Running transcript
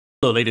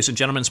Hello ladies and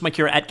gentlemen, it's Mike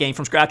here at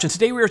Gamefromscratch, and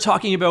today we are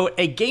talking about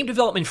a game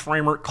development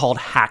framework called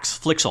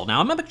HaxeFlixel.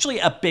 Now, I'm actually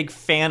a big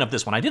fan of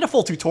this one. I did a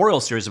full tutorial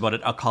series about it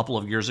a couple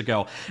of years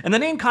ago, and the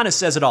name kind of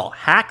says it all.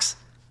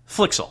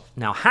 HaxeFlixel.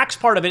 Now, Haxe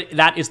part of it,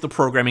 that is the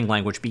programming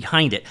language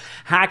behind it.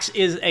 Haxe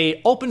is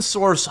a open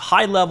source,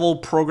 high-level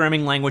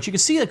programming language. You can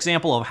see an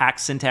example of Haxe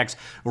syntax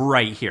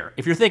right here.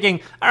 If you're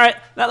thinking, all right,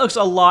 that looks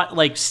a lot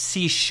like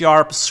C#,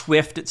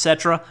 Swift,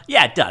 etc.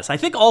 Yeah, it does. I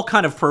think all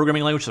kind of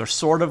programming languages are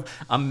sort of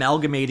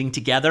amalgamating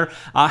together.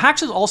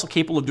 Haxe is also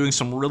capable of doing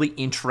some really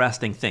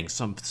interesting things,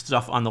 some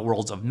stuff on the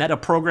worlds of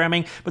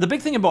meta-programming. But the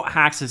big thing about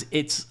Haxe is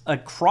it's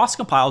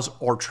cross-compiles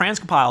or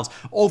transcompiles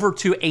over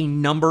to a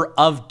number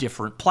of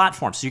different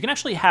platforms. So you can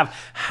actually have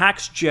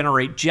Haxe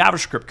generate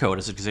JavaScript code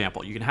as an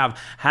example. You can have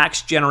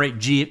Haxe generate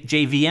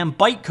JVM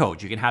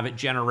bytecode. You can have it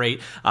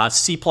generate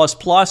C++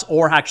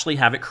 or actually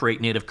have it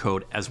create native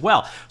code as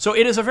well. So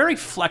it is a very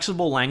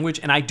flexible language,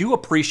 and I do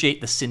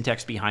appreciate the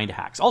syntax behind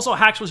Haxe. Also,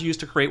 Haxe was used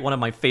to create one of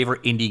my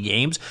favorite indie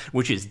games,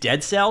 which is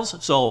Dead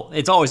Cells, so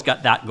it's always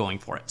got that going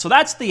for it. So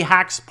that's the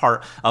Haxe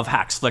part of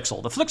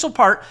HaxeFlixel. The Flixel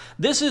part,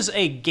 this is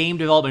a game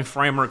development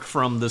framework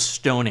from the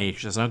Stone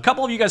Ages. And a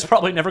couple of you guys are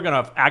probably never going to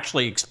have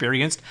actually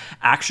experienced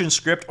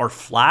ActionScript or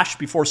Flash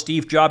before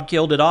Steve Jobs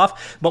killed it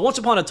off, but once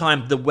upon a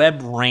time, the web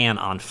ran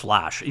on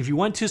Flash. If you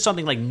went to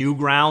something like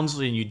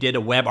Newgrounds and you did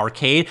a web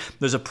arcade,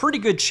 there's a pretty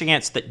good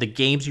chance that the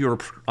games you were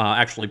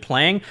actually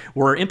playing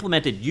were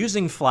implemented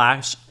using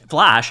Flash,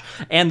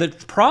 and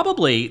that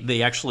probably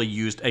they actually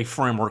used a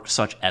framework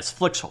such as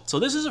Flixel. So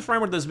this is a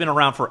framework that's been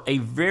around for a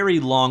very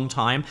long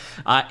time,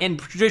 and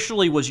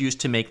traditionally was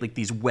used to make like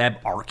these web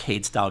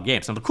arcade style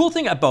games. Now the cool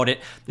thing about it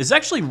is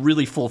actually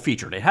really full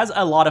featured. It has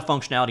a lot of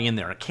functionality in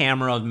there: a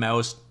camera,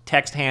 mouse,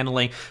 text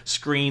handling,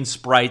 screen,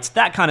 sprites,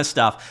 that kind of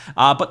stuff.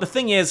 But the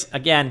thing is,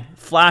 again,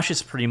 Flash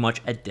is pretty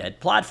much a dead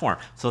platform.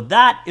 So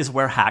that is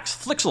where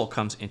HaxeFlixel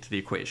comes into the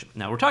equation.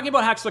 Now, we're talking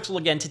about HaxeFlixel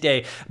again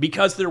today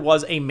because there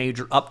was a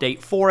major update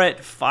for it.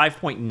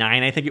 5.9,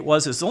 I think it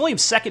was. It's only the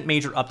second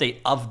major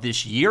update of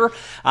this year.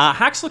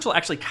 HaxeFlixel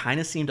actually kind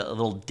of seemed a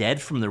little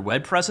dead from their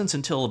web presence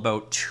until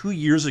about 2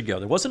 years ago.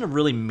 There wasn't a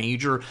really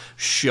major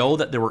show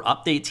that there were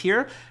updates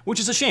here, which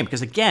is a shame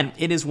because, again,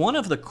 it is one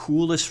of the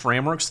coolest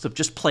frameworks to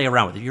just play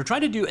around with. If you're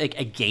trying to do a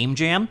game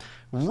jam,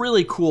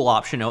 really cool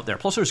option out there.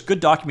 Plus, there's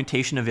good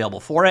documentation available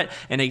for it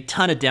and a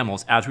ton of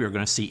demos, as we are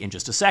going to see in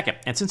just a second.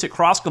 And since it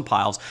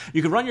cross-compiles,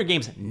 you can run your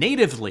games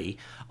natively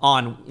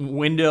on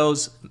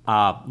Windows,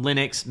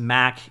 Linux,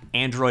 Mac,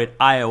 Android,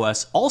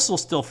 iOS, also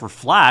still for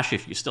Flash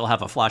if you still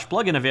have a Flash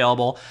plugin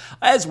available,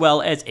 as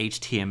well as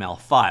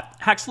HTML5.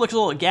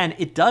 HaxeFlixel, again,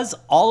 it does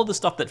all of the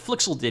stuff that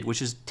Flixel did,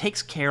 which is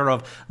takes care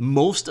of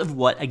most of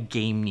what a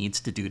game needs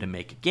to do to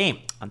make a game.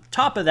 On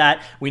top of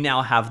that, we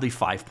now have the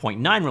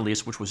 5.9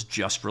 release, which was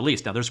just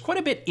released. Now, there's quite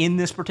a bit in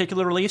this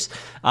particular release.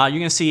 You're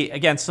going to see,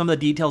 again, some of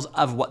the details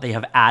of what they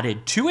have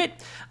added to it.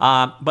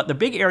 But the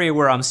big area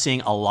where I'm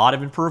seeing a lot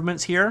of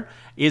improvements here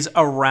is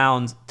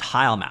around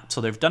tile map.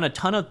 So they've done a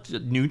ton of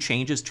new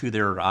changes to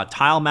their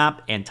tile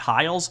map and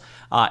tiles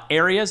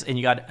areas, and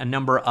you got a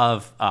number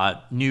of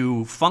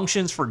new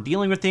functions for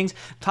dealing with things.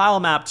 Tile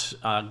mapped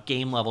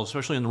game levels,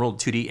 especially in the world of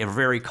 2D, a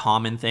very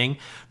common thing.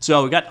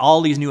 So we got all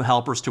these new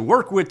helpers to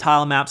work with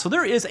tile maps. So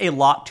there is a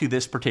lot to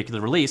this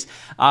particular release,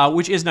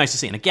 which is nice to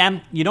see. And again,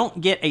 you don't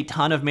get a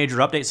ton of major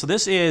updates. So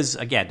this is,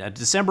 again, a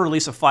December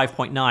release of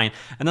 5.9.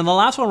 And then the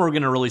last one we're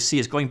going to really see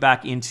is going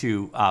back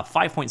into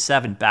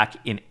 5.7 back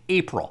in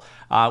April,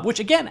 which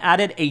again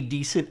added a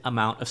decent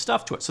amount of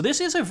stuff to it. So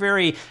this is a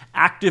very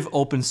active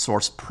open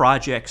source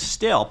project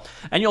still.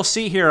 And you'll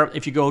see here,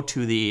 if you go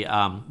to the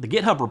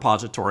GitHub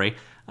repository,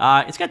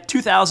 it's got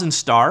 2,000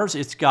 stars.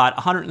 It's got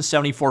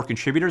 174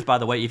 contributors. By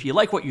the way, if you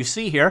like what you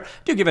see here,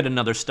 do give it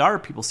another star.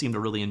 People seem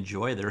to really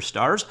enjoy their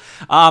stars.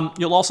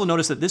 You'll also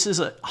notice that this is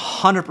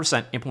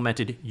 100%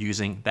 implemented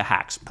using the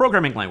Haxe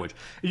programming language.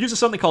 It uses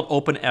something called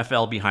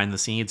OpenFL behind the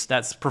scenes.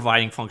 That's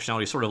providing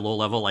functionality sort of low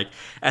level like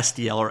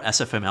SDL or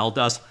SFML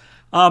does.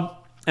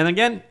 And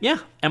again, yeah,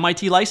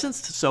 MIT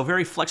licensed, so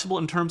very flexible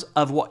in terms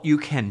of what you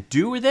can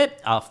do with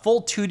it.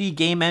 Full 2D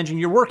game engine.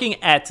 You're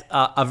working at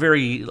a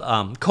very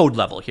code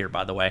level here,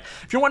 by the way.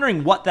 If you're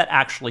wondering what that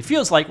actually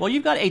feels like, well,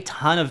 you've got a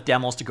ton of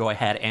demos to go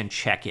ahead and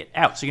check it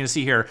out. So you're going to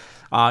see here,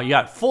 you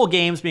got full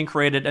games being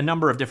created, a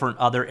number of different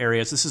other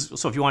areas. This is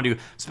so if you want to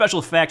do special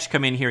effects,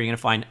 come in here, you're going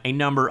to find a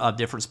number of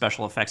different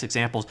special effects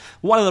examples.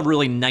 One of the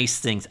really nice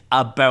things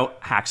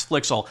about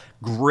HaxeFlixel,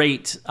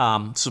 great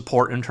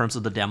support in terms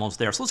of the demos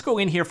there. So let's go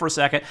in here for a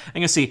second. And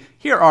you can see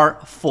here are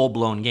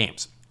full-blown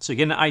games. So you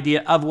get an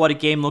idea of what a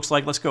game looks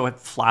like. Let's go with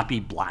Flappy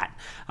Blat.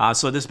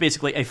 So this is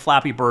basically a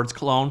Flappy Birds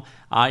clone.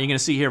 You're going to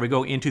see here we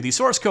go into the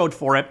source code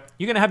for it.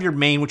 You're going to have your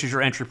main, which is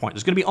your entry point.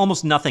 There's going to be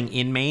almost nothing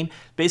in main.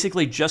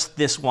 Basically just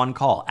this one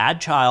call.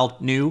 Add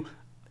child, new,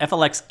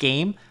 FLX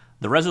game,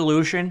 the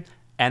resolution,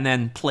 and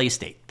then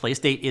playstate.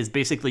 Playstate is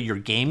basically your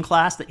game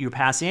class that you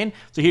pass in.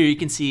 So here you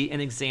can see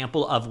an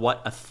example of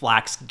what a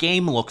Flax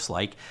game looks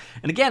like.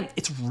 And again,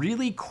 it's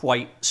really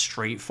quite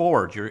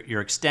straightforward.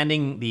 You're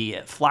extending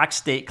the Flax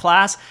state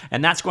class,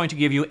 and that's going to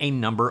give you a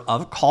number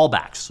of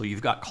callbacks. So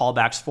you've got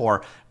callbacks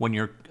for when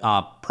your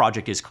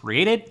project is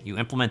created, you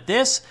implement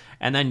this,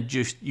 and then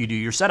you do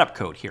your setup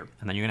code here.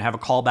 And then you're gonna have a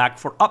callback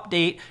for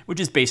update,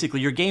 which is basically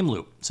your game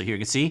loop. So here you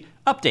can see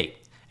update.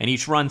 And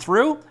each run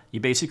through,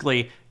 you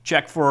basically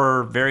check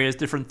for various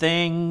different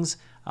things.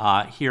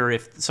 Here,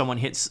 if someone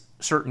hits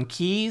certain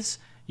keys,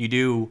 you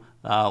do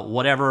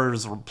whatever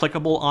is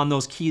applicable on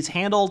those keys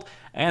handled.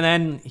 And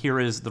then here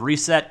is the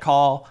reset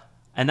call.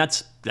 And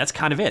that's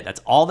kind of it. That's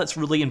all that's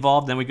really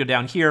involved. Then we go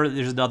down here.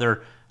 There's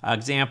another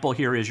example.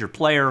 Here is your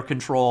player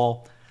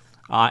control.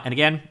 And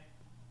again,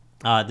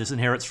 this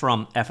inherits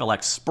from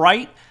FLX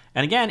Sprite.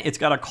 And again, it's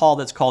got a call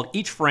that's called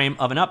each frame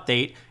of an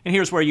update. And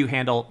here's where you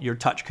handle your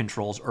touch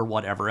controls or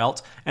whatever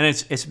else. And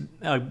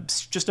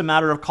it's just a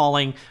matter of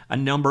calling a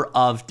number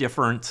of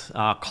different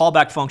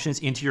callback functions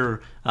into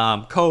your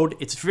code.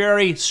 It's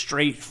very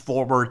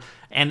straightforward.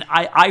 And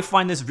I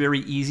find this very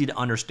easy to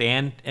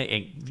understand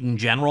in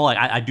general.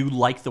 I do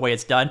like the way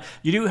it's done.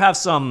 You do have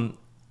some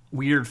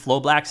weird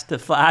flowbacks to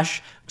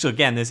Flash. So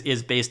again, this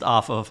is based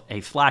off of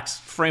a Flax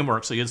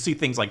framework. So you'll see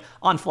things like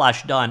on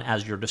Flash done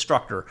as your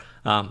destructor.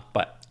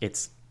 But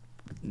it's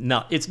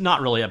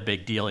not really a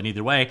big deal in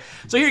either way.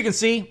 So here you can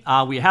see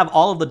we have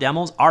all of the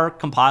demos are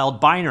compiled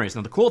binaries.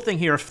 Now the cool thing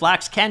here,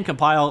 Flax can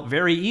compile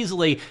very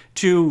easily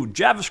to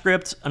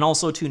JavaScript and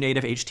also to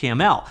native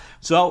HTML.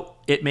 So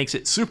it makes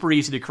it super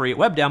easy to create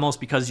web demos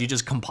because you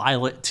just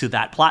compile it to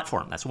that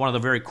platform. That's one of the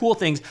very cool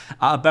things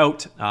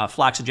about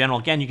Flax in general.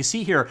 Again, you can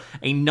see here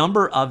a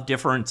number of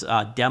different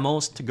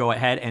demos to go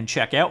ahead and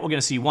check out. We're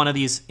going to see one of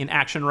these in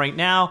action right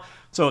now.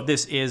 So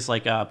this is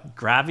like a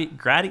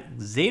Gravius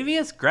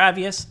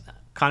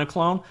kind of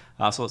clone.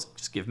 So let's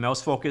just give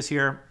mouse focus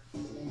here.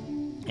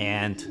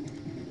 And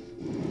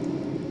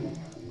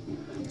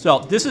so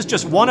this is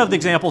just one of the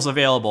examples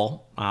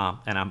available,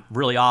 and I'm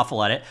really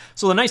awful at it.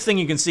 So the nice thing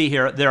you can see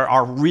here, there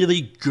are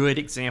really good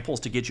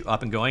examples to get you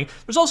up and going.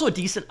 There's also a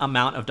decent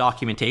amount of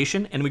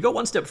documentation, and we go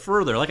one step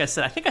further. Like I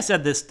said, I think I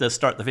said this to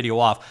start the video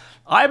off.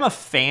 I'm a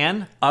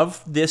fan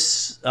of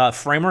this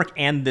framework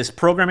and this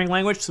programming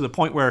language to the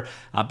point where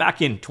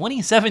back in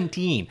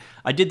 2017,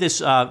 I did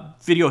this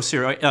video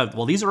series.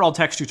 Well, these are all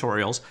text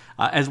tutorials,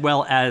 as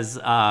well as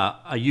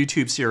a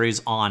YouTube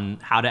series on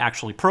how to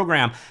actually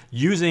program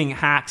using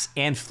Haxe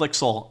and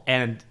Flixel.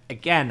 And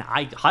again,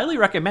 I highly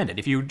recommend it.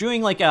 If you're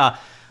doing like a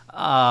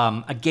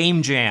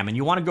game jam and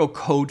you want to go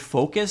code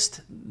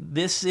focused,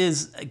 this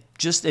is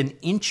just an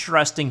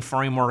interesting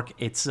framework.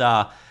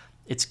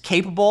 It's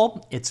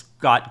capable. It's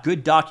got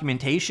good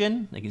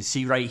documentation. You can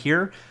see right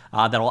here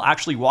that'll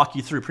actually walk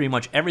you through pretty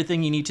much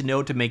everything you need to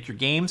know to make your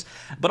games.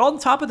 But on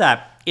top of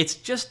that, it's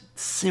just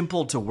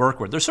simple to work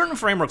with. There's certain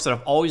frameworks that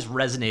have always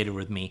resonated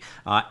with me.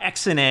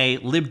 XNA,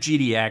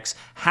 libGDX,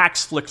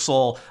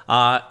 HaxeFlixel,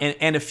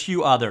 and a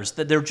few others.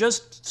 That they're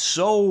just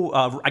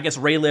so, I guess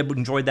Raylib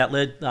enjoyed that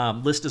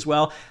list as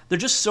well. They're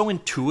just so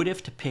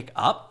intuitive to pick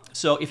up.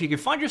 So if you can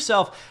find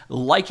yourself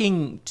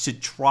liking to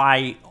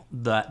try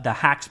the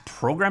Haxe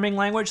programming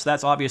language,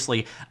 that's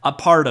obviously a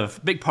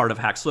big part of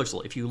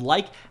HaxeFlixel. If you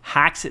like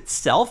Haxe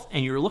itself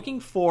and you're looking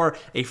for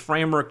a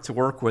framework to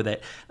work with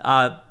it,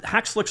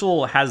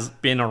 HaxeFlixel has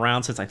been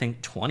around since I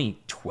think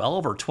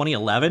 2012 or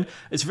 2011.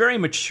 It's very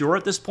mature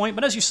at this point,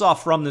 but as you saw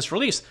from this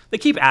release, they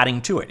keep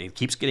adding to it. It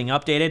keeps getting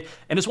updated,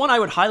 and it's one I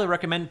would highly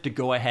recommend to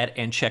go ahead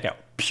and check out.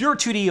 Pure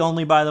 2D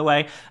only, by the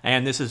way,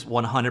 and this is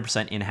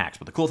 100% in Haxe.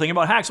 But the cool thing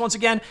about Haxe, once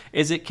again,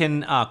 is it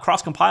can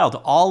cross-compile to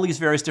all these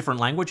various different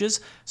languages,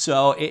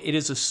 so it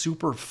is a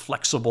super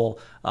flexible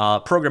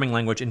programming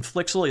language, and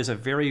Flixel is a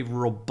very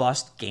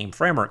robust game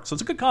framework, so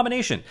it's a good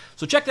combination.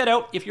 So check that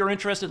out if you're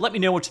interested. Let me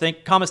know what you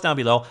think. Comments down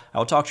below. I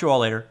will talk to you all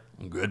later.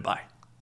 Goodbye.